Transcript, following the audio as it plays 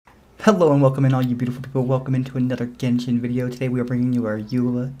Hello and welcome in all you beautiful people, welcome into another Genshin video. Today we are bringing you our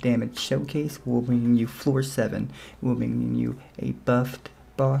Eula damage showcase. We're bringing you floor 7. We're bringing you a buffed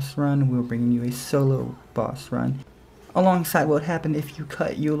boss run. We're bringing you a solo boss run. Alongside what happened if you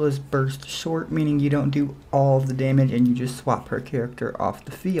cut Eula's burst short, meaning you don't do all of the damage and you just swap her character off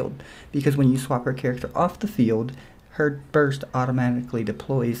the field. Because when you swap her character off the field, her burst automatically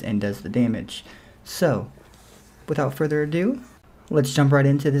deploys and does the damage. So, without further ado, let's jump right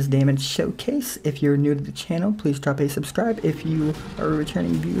into this damage showcase. If you're new to the channel, please drop a subscribe. If you are a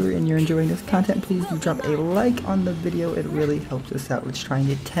returning viewer and you're enjoying this content, please do drop a like on the video. It really helps us out. Let's try and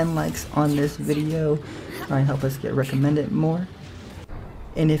get 10 likes on this video. Try and help us get recommended more.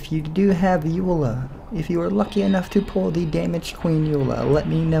 And if you do have Eula, if you are lucky enough to pull the Damage Queen Eula, let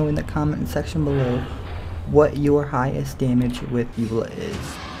me know in the comment section below what your highest damage with Eula is.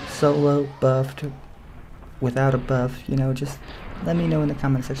 Solo, buffed, without a buff, you know, just let me know in the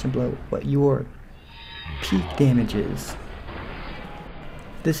comment section below what your peak damage is.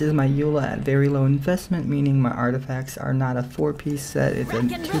 This is my Eula at very low investment, meaning my artifacts are not a 4-piece set, it's a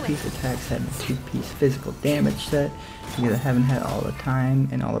 2-piece attack set and a 2-piece physical damage set, because I haven't had all the time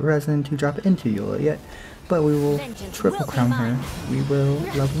and all the resin to drop into Eula yet. But we will triple crown her, we will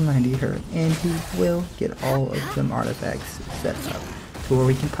level 90 her, and we will get all of them artifacts set up to where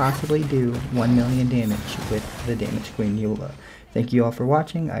we can possibly do 1 million damage with the Damage Queen Eula. Thank you all for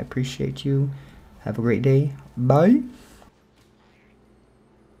watching. I appreciate you. Have a great day. Bye.